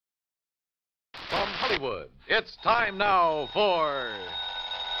Hollywood. It's time now for...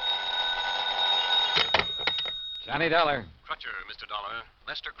 Johnny Dollar. Crutcher, Mr. Dollar.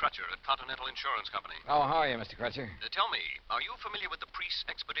 Lester Crutcher at Continental Insurance Company. Oh, how are you, Mr. Crutcher? Tell me, are you familiar with the Priest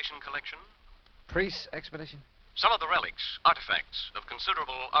Expedition Collection? Priest Expedition? Some of the relics, artifacts of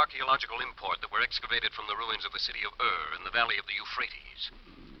considerable archaeological import that were excavated from the ruins of the city of in the valley of the Euphrates.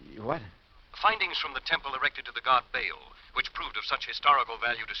 What? Findings from the temple erected to the god Baal, which proved of such historical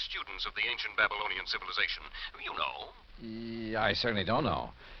value to students of the ancient Babylonian civilization. You know. Yeah, I certainly don't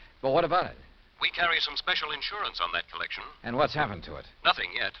know. But what about it? We carry some special insurance on that collection. And what's happened to it?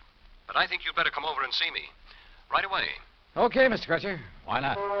 Nothing yet. But I think you'd better come over and see me. Right away. Okay, Mr. Crutcher. Why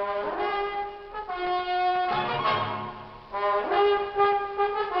not?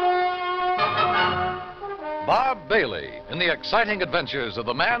 Bob Bailey in the exciting adventures of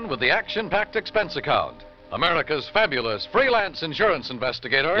the man with the action-packed expense account. America's fabulous freelance insurance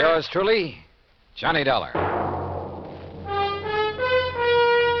investigator. Yours truly, Johnny Dollar.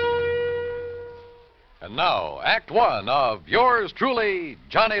 And now, Act One of yours truly,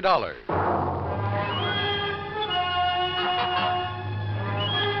 Johnny Dollar.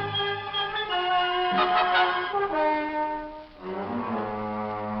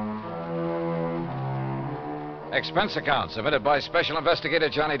 Expense account submitted by Special Investigator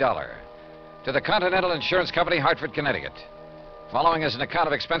Johnny Dollar to the Continental Insurance Company, Hartford, Connecticut. Following is an account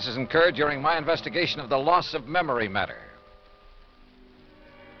of expenses incurred during my investigation of the loss of memory matter.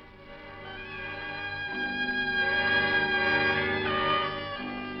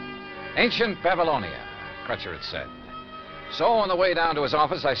 Ancient Babylonia, Crutcher had said. So on the way down to his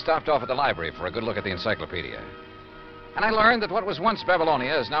office, I stopped off at the library for a good look at the encyclopedia. And I learned that what was once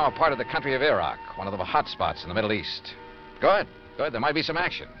Babylonia is now a part of the country of Iraq, one of the hot spots in the Middle East. Good. There might be some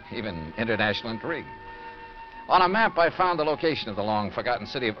action, even international intrigue. On a map, I found the location of the long-forgotten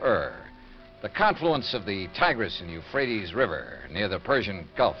city of The confluence of the Tigris and Euphrates River near the Persian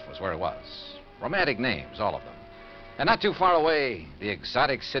Gulf was where it was. Romantic names, all of them. And not too far away, the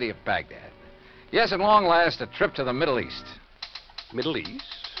exotic city of Baghdad. Yes, at long last, a trip to the Middle East. Middle East?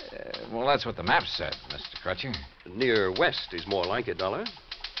 Well, that's what the map said, Mr. Crutcher. Near west is more like it, Dollar.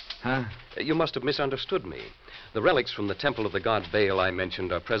 Huh? You must have misunderstood me. The relics from the temple of the god Baal I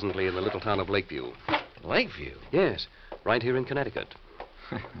mentioned are presently in the little town of Lakeview. Lakeview? Yes, right here in Connecticut.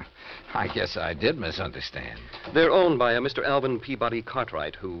 I guess I did misunderstand. They're owned by a Mr. Alvin Peabody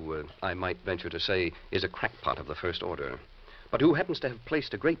Cartwright, who, I might venture to say, is a crackpot of the first order, but who happens to have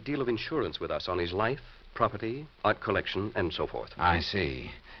placed a great deal of insurance with us on his life, property, art collection, and so forth. I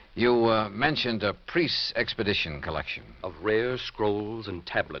see. You mentioned a priest's expedition collection. Of rare scrolls and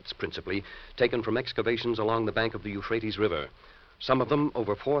tablets, principally, taken from excavations along the bank of the Euphrates River. Some of them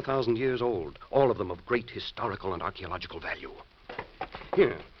over 4,000 years old, all of them of great historical and archaeological value.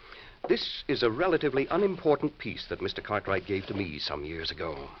 Here, this is a relatively unimportant piece that Mr. Cartwright gave to me some years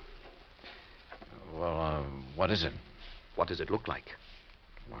ago. Well, what is it? What does it look like?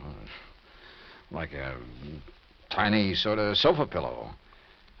 Well, like a tiny sort of sofa pillow.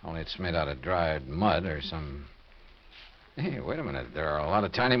 Only it's made out of dried mud or some... Hey, wait a minute. There are a lot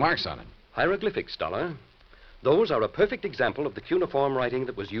of tiny marks on it. Hieroglyphics, Dollar. Those are a perfect example of the cuneiform writing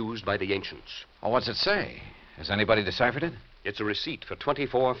that was used by the ancients. Oh, what's it say? Has anybody deciphered it? It's a receipt for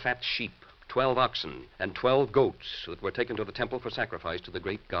 24 fat sheep, 12 oxen, and 12 goats that were taken to the temple for sacrifice to the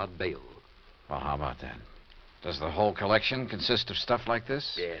great god Baal. Well, how about that? Does the whole collection consist of stuff like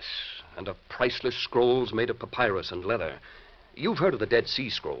this? Yes, and of priceless scrolls made of papyrus and leather. You've heard of the Dead Sea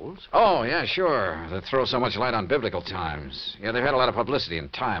Scrolls? Oh, yeah, sure. That throw so much light on biblical times. Yeah, they've had a lot of publicity in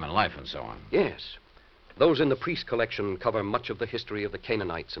time and life and so on. Yes. Those in the priest collection cover much of the history of the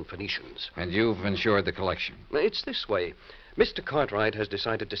Canaanites and Phoenicians. And you've insured the collection? It's this way. Mr. Cartwright has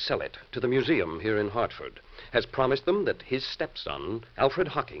decided to sell it to the museum here in Hartford. Has promised them that his stepson, Alfred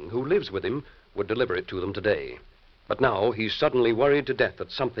Hocking, who lives with him, would deliver it to them today. But now he's suddenly worried to death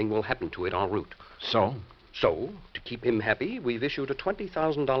that something will happen to it en route. So? So, to keep him happy, we've issued a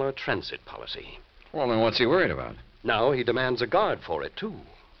 $20,000 transit policy. Well, then what's he worried about? Now he demands a guard for it, too.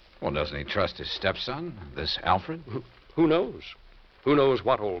 Well, doesn't he trust his stepson, this Alfred? Who knows? Who knows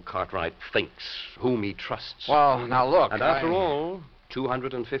what old Cartwright thinks, whom he trusts. Well, now look, And after all,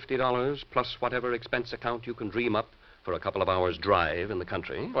 $250 plus whatever expense account you can dream up for a couple of hours' drive in the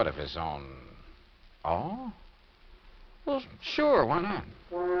country. But of his own... Oh? Well, sure, why not?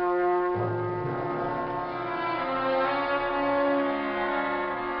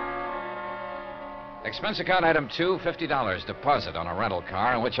 Expense account item 2, $50 deposit on a rental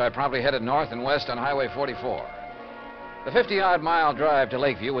car in which I promptly headed north and west on Highway 44. The 50-odd mile drive to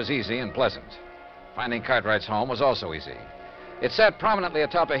Lakeview was easy and pleasant. Finding Cartwright's home was also easy. It sat prominently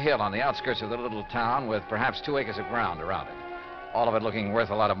atop a hill on the outskirts of the little town with perhaps 2 acres of ground around it. All of it looking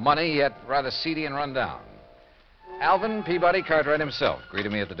worth a lot of money, yet rather seedy and run down. Alvin Peabody Cartwright himself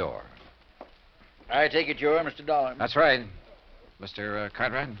greeted me at the door. I take it you're Mr. Dollar. That's right. Mr.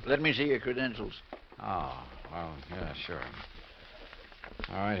 Cartwright? Let me see your credentials. Oh, well, yeah, sure.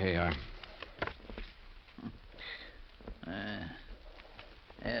 All right, here you are.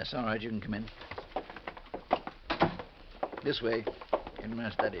 Yes, all right, you can come in. This way, in my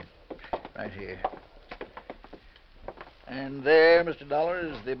study. Right here. And there, Mr. Dollar,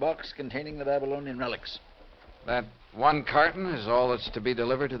 is the box containing the Babylonian relics. That one carton is all that's to be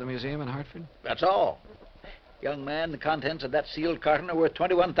delivered to the museum in Hartford? That's all. Young man, the contents of that sealed carton are worth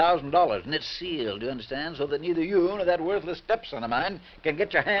 $21,000, and it's sealed, you understand, so that neither you nor that worthless stepson of mine can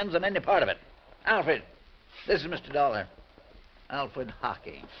get your hands on any part of it. Alfred, this is Mr. Dollar. Alfred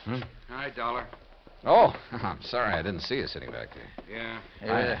Hocking. Hi, Dollar. Oh, I'm sorry I didn't see you sitting back there.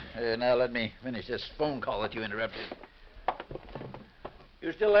 Yeah. Now let me finish this phone call that you interrupted.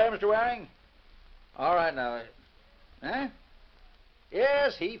 You still there, Mr. Waring? All right, now. Huh?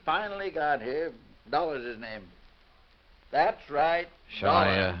 Yes, he finally got here. Dollar's his name. That's right. Shall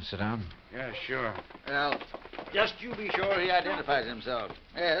I sit down? Yeah, sure. Well, just you be sure he identifies himself.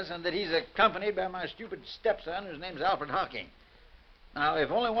 Yes, and that he's accompanied by my stupid stepson, whose name's Alfred Hocking. Now,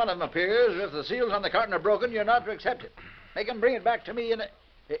 if only one of them appears, or if the seals on the carton are broken, you're not to accept it. Make him bring it back to me in a...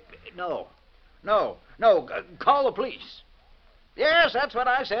 No. Call the police. Yes, that's what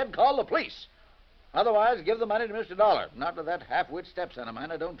I said. Call the police. Otherwise, give the money to Mr. Dollar. Not to that half-wit stepson of mine.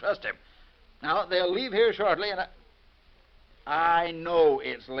 I don't trust him. Now, they'll leave here shortly, and I know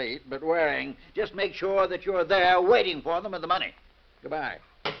it's late, but Waring, just make sure that you're there waiting for them with the money. Goodbye.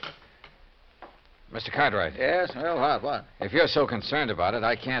 Mr. Cartwright. Yes? Well, what? If you're so concerned about it,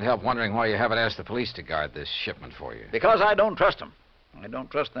 I can't help wondering why you haven't asked the police to guard this shipment for you. Because I don't trust them. I don't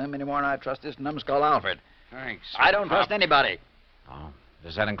trust them any more than I trust this numbskull Alfred. Thanks. I don't trust anybody. Oh,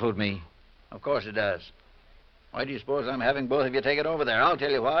 does that include me? Of course it does. Why do you suppose I'm having both of you take it over there? I'll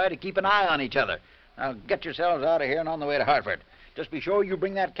tell you why. To keep an eye on each other. Now, get yourselves out of here and on the way to Hartford. Just be sure you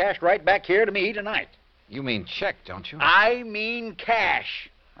bring that cash right back here to me tonight. You mean check, don't you? I mean cash.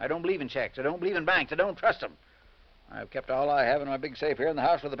 I don't believe in checks. I don't believe in banks. I don't trust them. I've kept all I have in my big safe here in the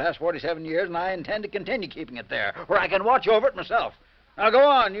house for the past 47 years, and I intend to continue keeping it there, where I can watch over it myself. Now, go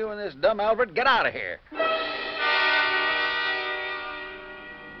on, you and this dumb Alfred. Get out of here.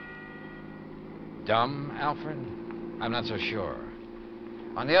 Dumb, Alfred? I'm not so sure.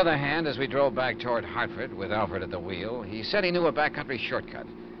 On the other hand, as we drove back toward Hartford with Alfred at the wheel, he said he knew a backcountry shortcut.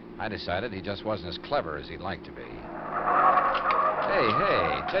 I decided he just wasn't as clever as he'd like to be.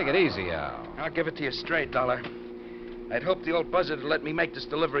 Hey, take it easy, Al. I'll give it to you straight, Dollar. I'd hoped the old buzzard would let me make this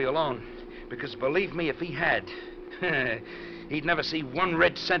delivery alone. Because believe me, if he had, he'd never see 1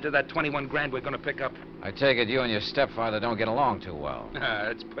 red cent of that 21 grand we're going to pick up. I take it you and your stepfather don't get along too well.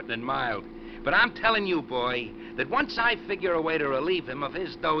 That's putting it mild. But I'm telling you, boy, that once I figure a way to relieve him of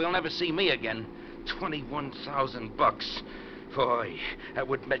his dough, he'll never see me again. $21,000. Boy, that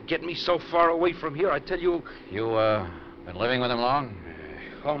would get me so far away from here, I tell you. You, been living with him long?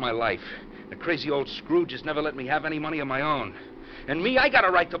 All my life. The crazy old Scrooge has never let me have any money of my own. And me, I got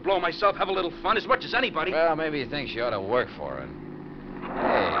a right to blow myself, have a little fun, as much as anybody. Well, maybe he thinks you ought to work for it.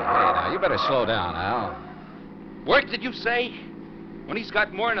 Hey, now, you better slow down, Al. Work, did you say? When he's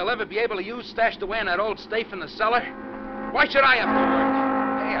got more than he'll ever be able to use stashed away in that old safe in the cellar? Why should I have to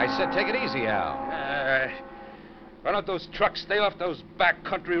work? Hey, I said take it easy, Al. Why don't those trucks stay off those back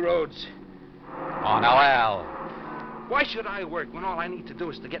country roads? Oh, now, Al. Why should I work when all I need to do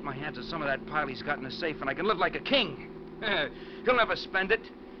is to get my hands on some of that pile he's got in the safe and I can live like a king? He'll never spend it.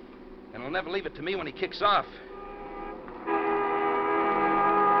 And he'll never leave it to me when he kicks off.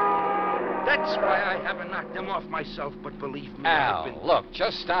 That's why I haven't knocked him off myself, but believe me, Al, I've been... look,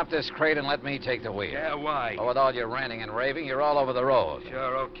 just stop this crate and let me take the wheel. Yeah, why? Oh, with all your ranting and raving, you're all over the road.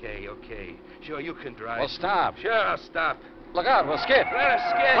 Sure, okay. Sure, you can drive. Well, stop. Sure, I'll stop. Look out, we'll skid. Let us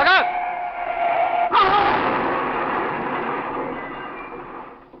skid. Look out!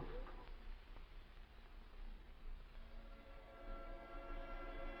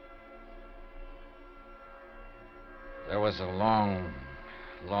 There was a long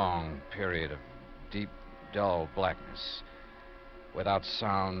period of deep, dull blackness, without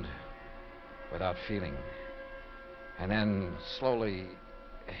sound, without feeling. And then, slowly,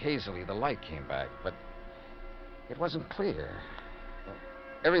 hazily, the light came back, but it wasn't clear.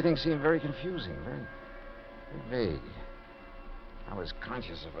 Everything seemed very confusing, very vague. I was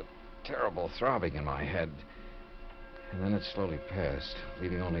conscious of a terrible throbbing in my head, and then it slowly passed,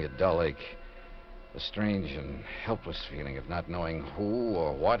 leaving only a dull ache The strange and helpless feeling of not knowing who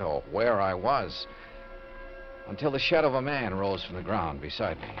or what or where I was. Until the shadow of a man rose from the ground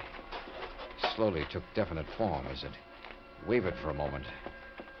beside me. Slowly took definite form as it wavered for a moment,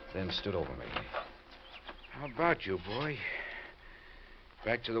 then stood over me. How about you, boy?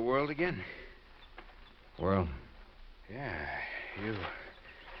 Back to the world again? World? Yeah, you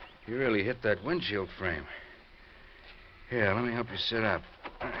really hit that windshield frame. Here, let me help you sit up.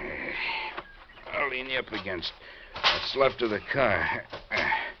 I'll lean you up against what's left of the car.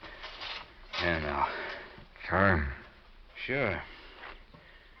 There now. Car? Sure.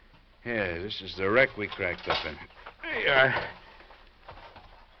 Yeah, this is the wreck we cracked up in. There you are.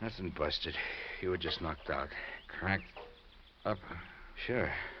 Nothing busted. You were just knocked out. Cracked up?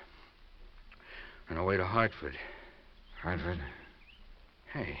 Sure. On our way to Hartford. Hartford?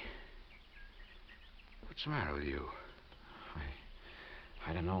 Hey. What's the matter with you?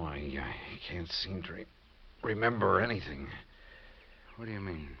 I don't know. I can't seem to remember anything. What do you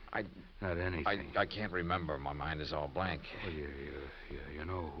mean? I... Not anything. I can't remember. My mind is all blank. Well, you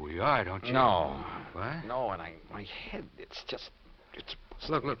know who you are, don't you? No. What? No, and my head, it's just...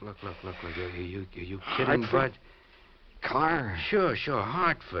 Look. Are you kidding, Hartford? Bud? Car? Sure.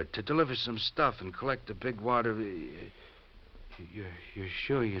 Hartford, to deliver some stuff and collect the big wad of... You're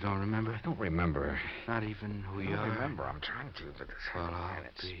sure you don't remember? I don't remember. Not even who you I are? don't remember. I'm trying to, but... Well, I'll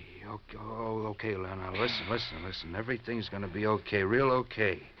be... Okay, Now, listen. Everything's going to be okay, real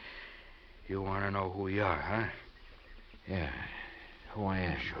okay. You want to know who you are, huh? Yeah, who I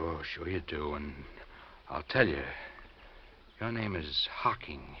am. Sure you do, and I'll tell you. Your name is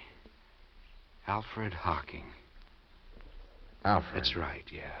Hocking. Alfred Hocking. Alfred? That's right,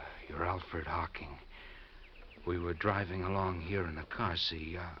 yeah. You're Alfred Hocking. We were driving along here in the car.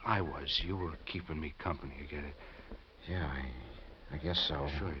 See, I was. You were keeping me company, you get it? Yeah, I guess so.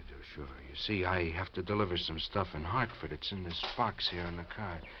 Sure you do, sure. You see, I have to deliver some stuff in Hartford. It's in this box here in the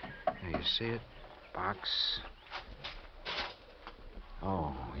car. There, you see it? Box?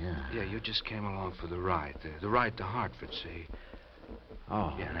 Oh, yeah. Yeah, you just came along for the ride. The ride to Hartford, see?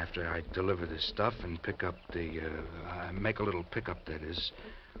 Oh. Yeah, and after I deliver this stuff and pick up make a little pickup, that is,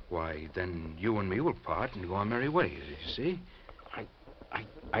 why, then you and me will part and go our merry ways, you see?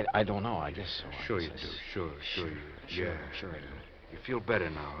 I don't know, I guess so. Sure you do. Sure you do. Yeah, sure I do. You feel better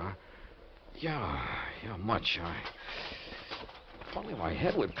now, huh? Yeah, much. If only my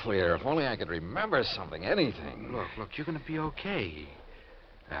head would clear. If only I could remember something, anything. Look, you're going to be okay.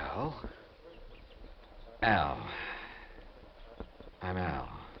 Al? Al. I'm Al.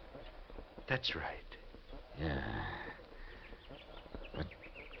 That's right. Yeah. But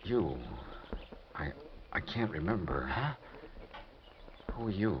you... I can't remember. Huh? Who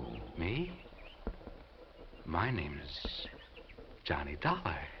are you? Me? My name is Johnny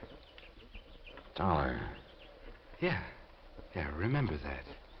Dollar. Dollar. Yeah, remember that.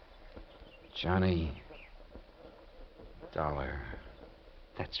 Johnny Dollar.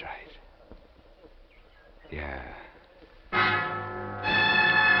 That's right. Yeah.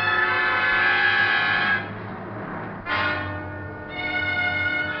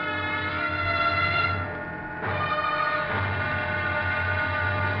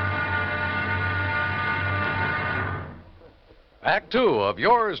 Act two of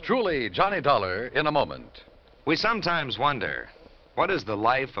yours truly, Johnny Dollar, in a moment. We sometimes wonder, what is the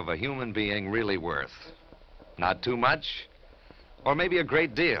life of a human being really worth? Not too much? Or maybe a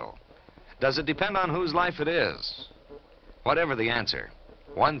great deal? Does it depend on whose life it is? Whatever the answer,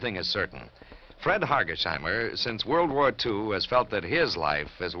 one thing is certain. Fred Hargesheimer, since World War II, has felt that his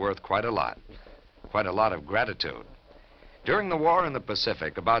life is worth quite a lot of gratitude. During the war in the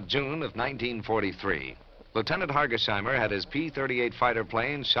Pacific, about June of 1943, Lieutenant Hargesheimer had his P-38 fighter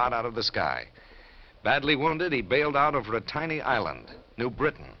plane shot out of the sky. Badly wounded, he bailed out over a tiny island, New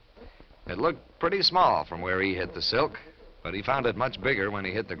Britain. It looked pretty small from where he hit the silk, but he found it much bigger when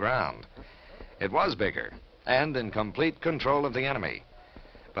he hit the ground. It was bigger, and in complete control of the enemy.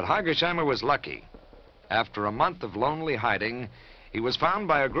 But Hargesheimer was lucky. After a month of lonely hiding, he was found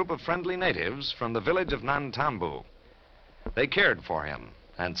by a group of friendly natives from the village of Nantambu. They cared for him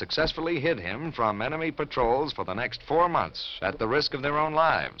and successfully hid him from enemy patrols for the next 4 months at the risk of their own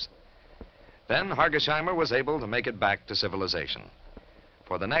lives. Then Hargesheimer was able to make it back to civilization.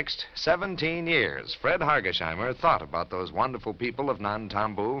 For the next 17 years, Fred Hargesheimer thought about those wonderful people of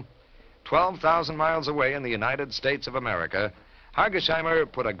Nantambu. 12,000 miles away in the United States of America, Hargesheimer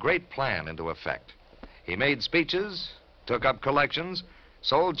put a great plan into effect. He made speeches, took up collections,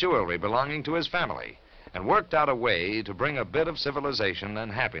 sold jewelry belonging to his family, and worked out a way to bring a bit of civilization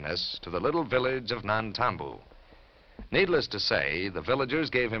and happiness to the little village of Nantambu. Needless to say, the villagers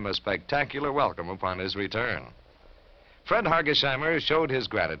gave him a spectacular welcome upon his return. Fred Hargesheimer showed his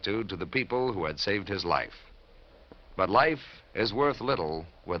gratitude to the people who had saved his life. But life is worth little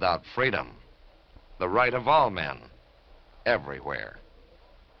without freedom, the right of all men, everywhere.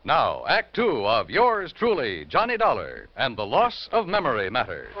 Now, Act Two of yours truly, Johnny Dollar, and the Loss of Memory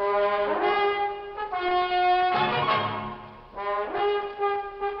Matter.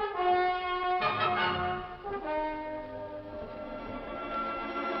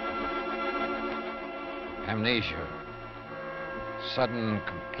 Amnesia. Sudden,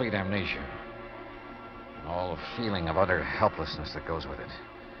 complete amnesia. And all the feeling of utter helplessness that goes with it.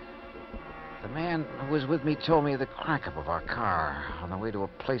 The man who was with me told me of the crack-up of our car on the way to a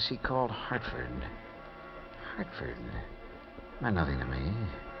place he called Hartford. Hartford meant nothing to me.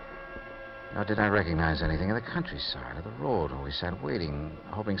 Nor did I recognize anything of the countryside or the road where we sat waiting,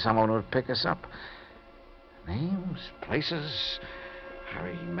 hoping someone would pick us up. Names, places, I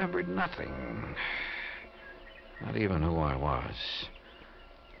remembered nothing. Not even who I was,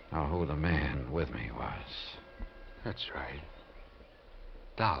 or who the man with me was. That's right.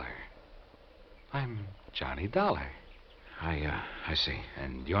 Dollar. I'm Johnny Dollar. I see.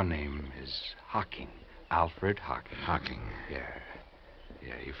 And your name is Hocking. Alfred Hocking. Hocking. Yeah.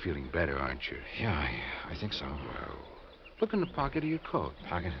 Yeah, you're feeling better, aren't you? Yeah, I think so. Well, look in the pocket of your coat.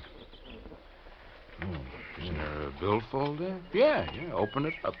 Pocket? Oh, Isn't there a billfold there? Yeah, open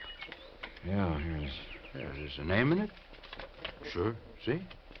it up. yeah, here it is. Yeah, there's a name in it? Sure, see?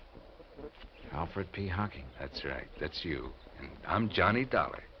 Alfred P. Hocking. That's right, that's you. And I'm Johnny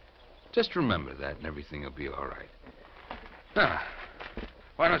Dollar. Just remember that and everything will be all right. Now,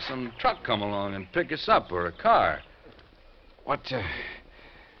 why don't some truck come along and pick us up, or a car? What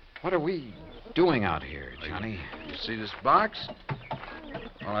are we doing out here, Johnny? You see this box?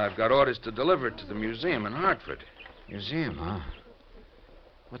 Well, I've got orders to deliver it to the museum in Hartford. Museum, huh?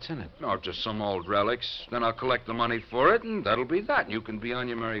 What's in it? No, just some old relics. Then I'll collect the money for it, and that'll be that. You can be on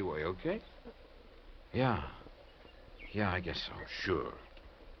your merry way, okay? Yeah. Yeah, I guess so. Sure.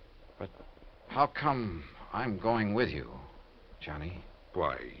 How come I'm going with you, Johnny?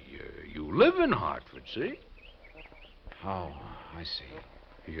 Why, you live in Hartford, see? Oh, I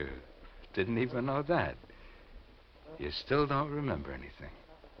see. You didn't even know that. You still don't remember anything.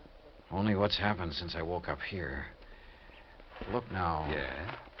 Only what's happened since I woke up here. Look now.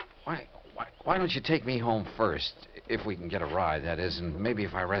 Yeah? Why don't you take me home first, if we can get a ride, that is, and maybe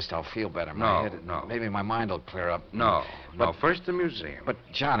if I rest, I'll feel better. No. Maybe my mind will clear up. No, first the museum. But,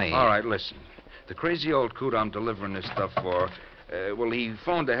 Johnny... All right, listen. The crazy old coot I'm delivering this stuff for, well, he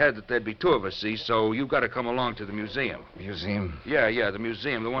phoned ahead that there'd be two of us, see, so you've got to come along to the museum. Museum? Yeah, the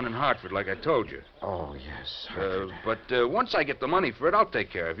museum, the one in Hartford, like I told you. Oh, yes, Hartford. But once I get the money for it, I'll take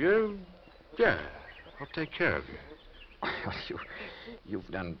care of you. Yeah, I'll take care of you. Well, you've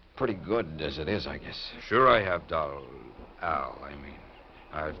done pretty good as it is, I guess. Sure I have, Al, I mean.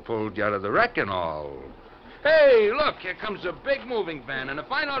 I've pulled you out of the wreck and all. Hey, look, here comes a big moving van, and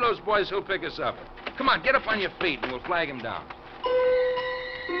if I know those boys, who'll pick us up. Come on, get up on your feet, and we'll flag him down.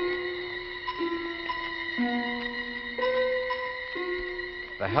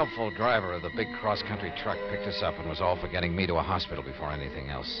 The helpful driver of the big cross-country truck picked us up and was all for getting me to a hospital before anything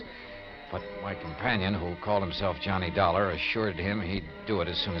else. But my companion, who called himself Johnny Dollar, assured him he'd do it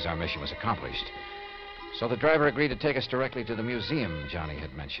as soon as our mission was accomplished. So the driver agreed to take us directly to the museum Johnny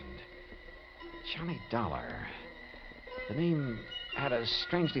had mentioned. Johnny Dollar. The name had a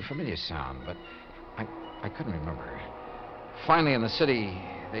strangely familiar sound, but I couldn't remember. Finally, in the city,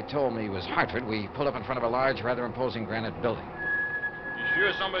 they told me it was Hartford. We pulled up in front of a large, rather imposing granite building. You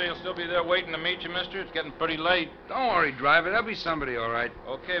sure somebody will still be there waiting to meet you, mister? It's getting pretty late. Don't worry, driver. There'll be somebody, all right.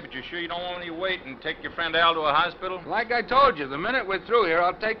 Okay, but you sure you don't want me to wait and take your friend Al to a hospital? Like I told you, the minute we're through here,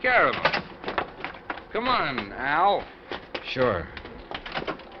 I'll take care of him. Come on, Al. Sure.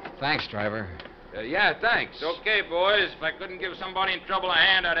 Thanks, driver. Yeah, thanks. It's okay, boys. If I couldn't give somebody in trouble a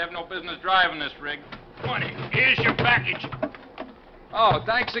hand, I'd have no business driving this rig. Come on, here's your package. Oh,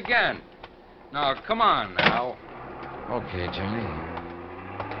 thanks again. Now, come on, Al. Okay, Johnny.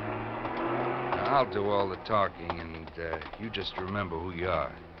 I'll do all the talking, and you just remember who you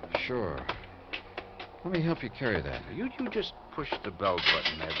are. Sure. Let me help you carry that. You just push the bell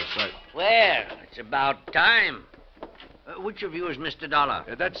button there beside... Well, it's about time. Which of you is Mr.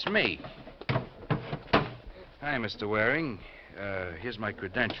 Dollar? That's me. Hi, Mr. Waring. Here's my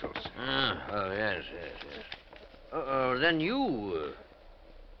credentials. Yes. Then you...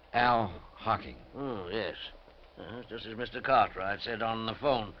 Al Hocking. Oh, yes. Just as Mr. Cartwright said on the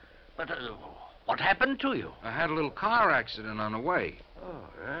phone. But what happened to you? I had a little car accident on the way. Oh,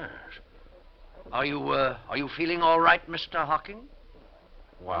 yes. Are you feeling all right, Mr. Hocking?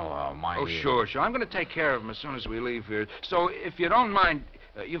 Well, my... Oh, sure. I'm going to take care of him as soon as we leave here. So, if you don't mind,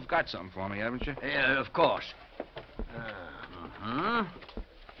 you've got something for me, haven't you? Of course.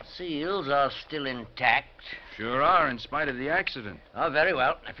 Seals are still intact. Sure are, in spite of the accident. Oh, very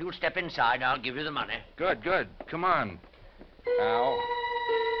well. If you'll step inside, I'll give you the money. Good. Come on. Al.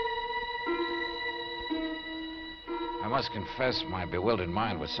 I must confess my bewildered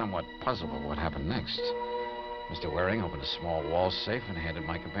mind was somewhat puzzled by what happened next. Mr. Waring opened a small wall safe and handed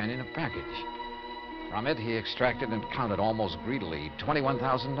my companion a package. From it, he extracted and counted almost greedily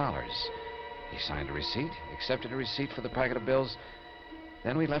 $21,000. He signed a receipt, accepted a receipt for the packet of bills.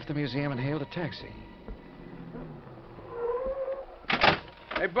 Then we left the museum and hailed a taxi.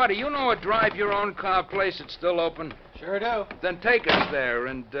 Hey, buddy, you know a drive-your-own-car place that's still open? Sure do. Then take us there,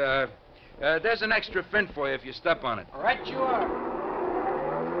 and there's an extra fin for you if you step on it. Right you are.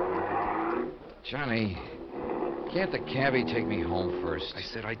 Johnny, can't the cabbie take me home first? I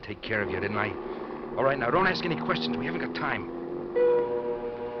said I'd take care of you, didn't I? All right, now, don't ask any questions. We haven't got time.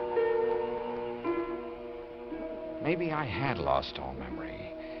 Maybe I had lost all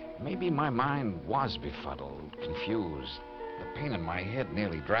memory. Maybe my mind was befuddled, confused. The pain in my head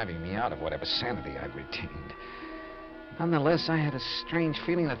nearly driving me out of whatever sanity I'd retained. Nonetheless, I had a strange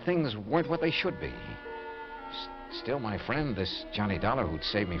feeling that things weren't what they should be. Still, my friend, this Johnny Dollar who'd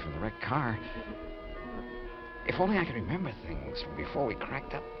saved me from the wrecked car... If only I could remember things from before we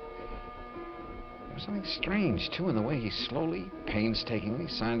cracked up. There was something strange, too, in the way he slowly, painstakingly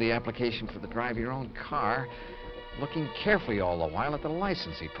signed the application for the drive-your-own-car, looking carefully all the while at the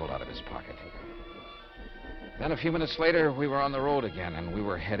license he pulled out of his pocket. Then a few minutes later, we were on the road again, and we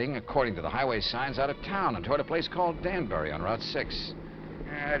were heading, according to the highway signs, out of town and toward a place called Danbury on Route 6.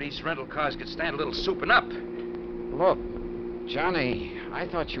 These rental cars could stand a little souping up. Look, Johnny, I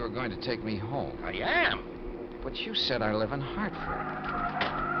thought you were going to take me home. I am. But you said I live in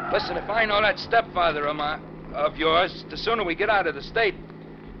Hartford. Listen, if I know that stepfather of yours, the sooner we get out of the state...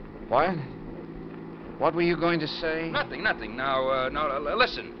 What? What were you going to say? Nothing. Now,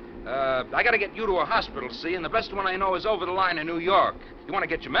 listen. I got to get you to a hospital, see, and the best one I know is over the line in New York. You want to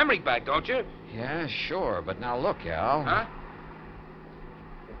get your memory back, don't you? Yeah, sure, but now look, Al. Huh?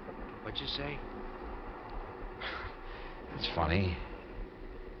 What'd you say? It's funny.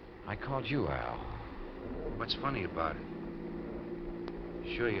 I called you Al. What's funny about it?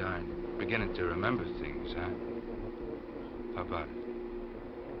 Sure you aren't beginning to remember things, huh? How about it?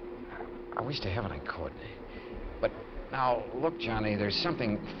 I wish to heaven I could. But now, look, Johnny, there's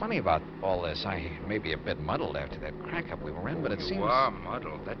something funny about all this. I may be a bit muddled after that crack-up we were in, but it seems... You are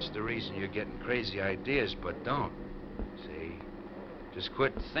muddled. That's the reason you're getting crazy ideas, but don't. See? Just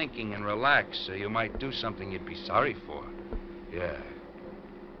quit thinking and relax so you might do something you'd be sorry for. Yeah.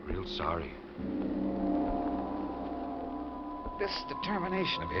 Real sorry. This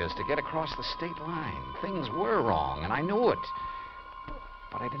determination of his to get across the state line. Things were wrong, and I knew it.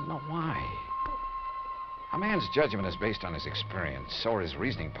 But I didn't know why. A man's judgment is based on his experience, so are his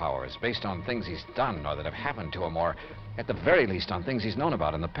reasoning powers, based on things he's done or that have happened to him, or at the very least on things he's known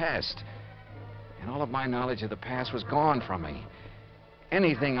about in the past. And all of my knowledge of the past was gone from me.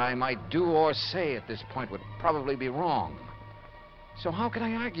 Anything I might do or say at this point would probably be wrong. So how could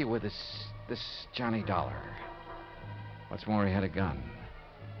I argue with this Johnny Dollar? What's more, he had a gun.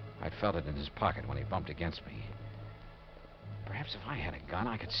 I'd felt it in his pocket when he bumped against me. Perhaps if I had a gun,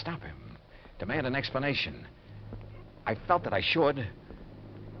 I could stop him. Demand an explanation. I felt that I should.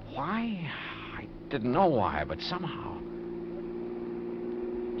 Why? I didn't know why, but somehow...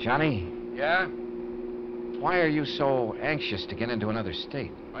 Johnny? Yeah? Why are you so anxious to get into another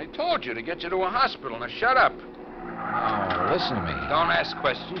state? I told you to get you to a hospital. Now shut up. Oh, listen to me. Don't ask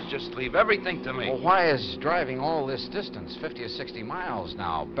questions. Just leave everything to me. Well, why is driving all this distance, 50 or 60 miles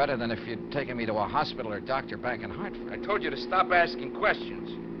now, better than if you'd taken me to a hospital or doctor back in Hartford? I told you to stop asking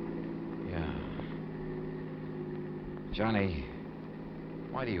questions. Yeah. Johnny,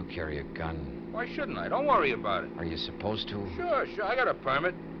 why do you carry a gun? Why shouldn't I? Don't worry about it. Are you supposed to? Sure. I got a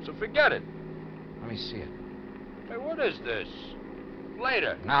permit, so forget it. Let me see it. Hey, what is this?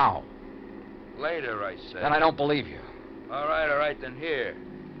 Later. Now. Later, I said. Then I don't believe you. All right, then here.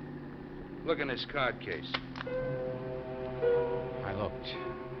 Look in this card case. I looked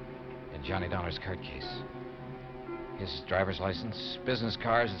in Johnny Dollar's card case. His driver's license, business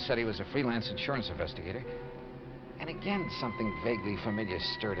cards that said he was a freelance insurance investigator. And again, something vaguely familiar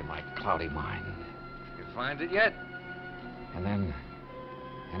stirred in my cloudy mind. You find it yet? And then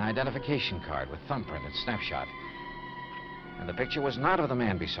an identification card with thumbprint and snapshot. And the picture was not of the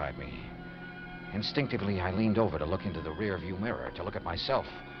man beside me. Instinctively, I leaned over to look into the rear view mirror, to look at myself.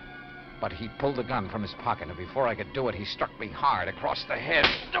 But he pulled the gun from his pocket, and before I could do it, he struck me hard across the head.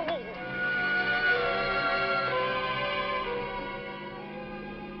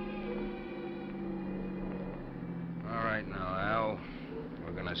 All right now, Al.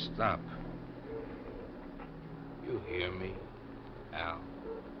 We're gonna stop. You hear me, Al?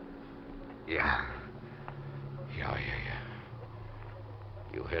 Yeah. Yeah.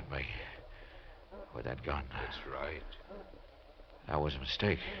 You hit me with that gun. That's right. That was a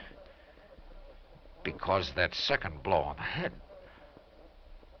mistake. Because that second blow on the head.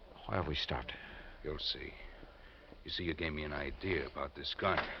 Why have we stopped? You'll see. You see, you gave me an idea about this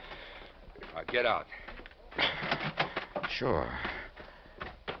gun. Now, get out. Sure.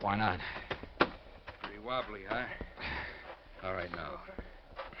 Why not? Pretty wobbly, huh? All right, now.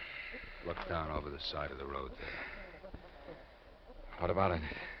 Look down over the side of the road there. What about it?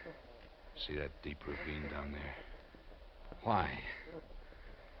 See that deep ravine down there? Why?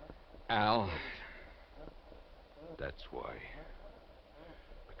 Al, That's why.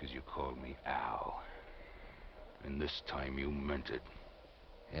 Because you called me Al. And this time you meant it.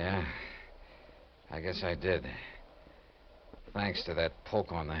 yeah, I guess I did. Thanks to that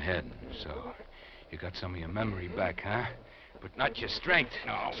poke on the head. So, you got some of your memory back, huh? But not your strength.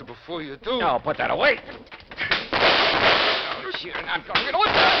 No. So before you do... No, put that away. Oh, you're not going to... What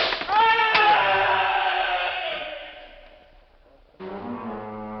the...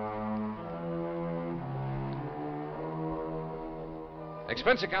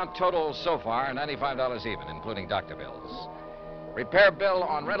 Expense account total so far, $95 even, including doctor bills. Repair bill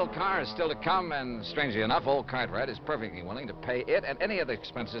on rental car is still to come, and strangely enough, old Cartwright is perfectly willing to pay it and any other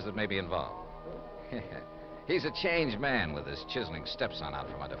expenses that may be involved. He's a changed man with his chiseling stepson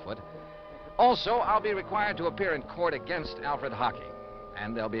out from underfoot. Also, I'll be required to appear in court against Alfred Hocking,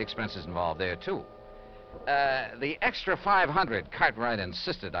 and there'll be expenses involved there, too. The extra $500 Cartwright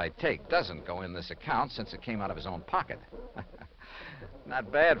insisted I take doesn't go in this account since it came out of his own pocket.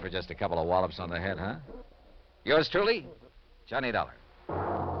 Not bad for just a couple of wallops on the head, huh? Yours truly, Johnny Dollar.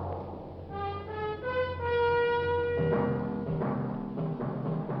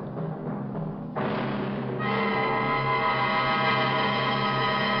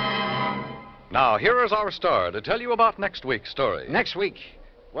 Now, here is our star to tell you about next week's story. Next week,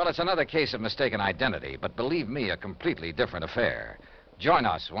 well, it's another case of mistaken identity, but believe me, a completely different affair. Join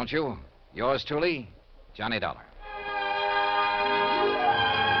us, won't you? Yours truly, Johnny Dollar.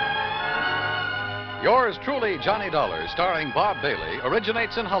 Yours truly, Johnny Dollar, starring Bob Bailey,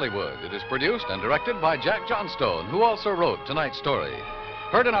 originates in Hollywood. It is produced and directed by Jack Johnstone, who also wrote tonight's story.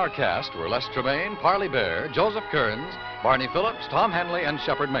 Heard in our cast were Les Tremaine, Parley Bear, Joseph Kearns, Barney Phillips, Tom Henley, and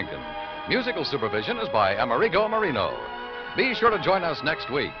Shepard Menken. Musical supervision is by Amerigo Marino. Be sure to join us next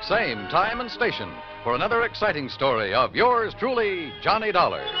week, same time and station, for another exciting story of yours truly, Johnny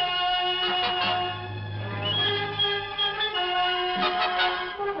Dollar.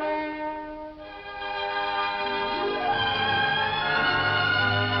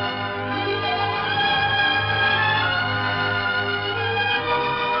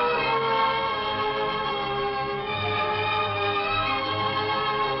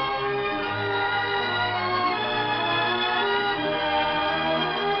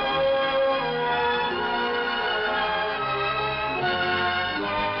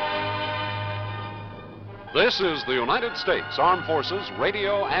 This is the United States Armed Forces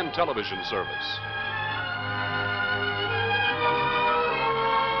Radio and Television Service.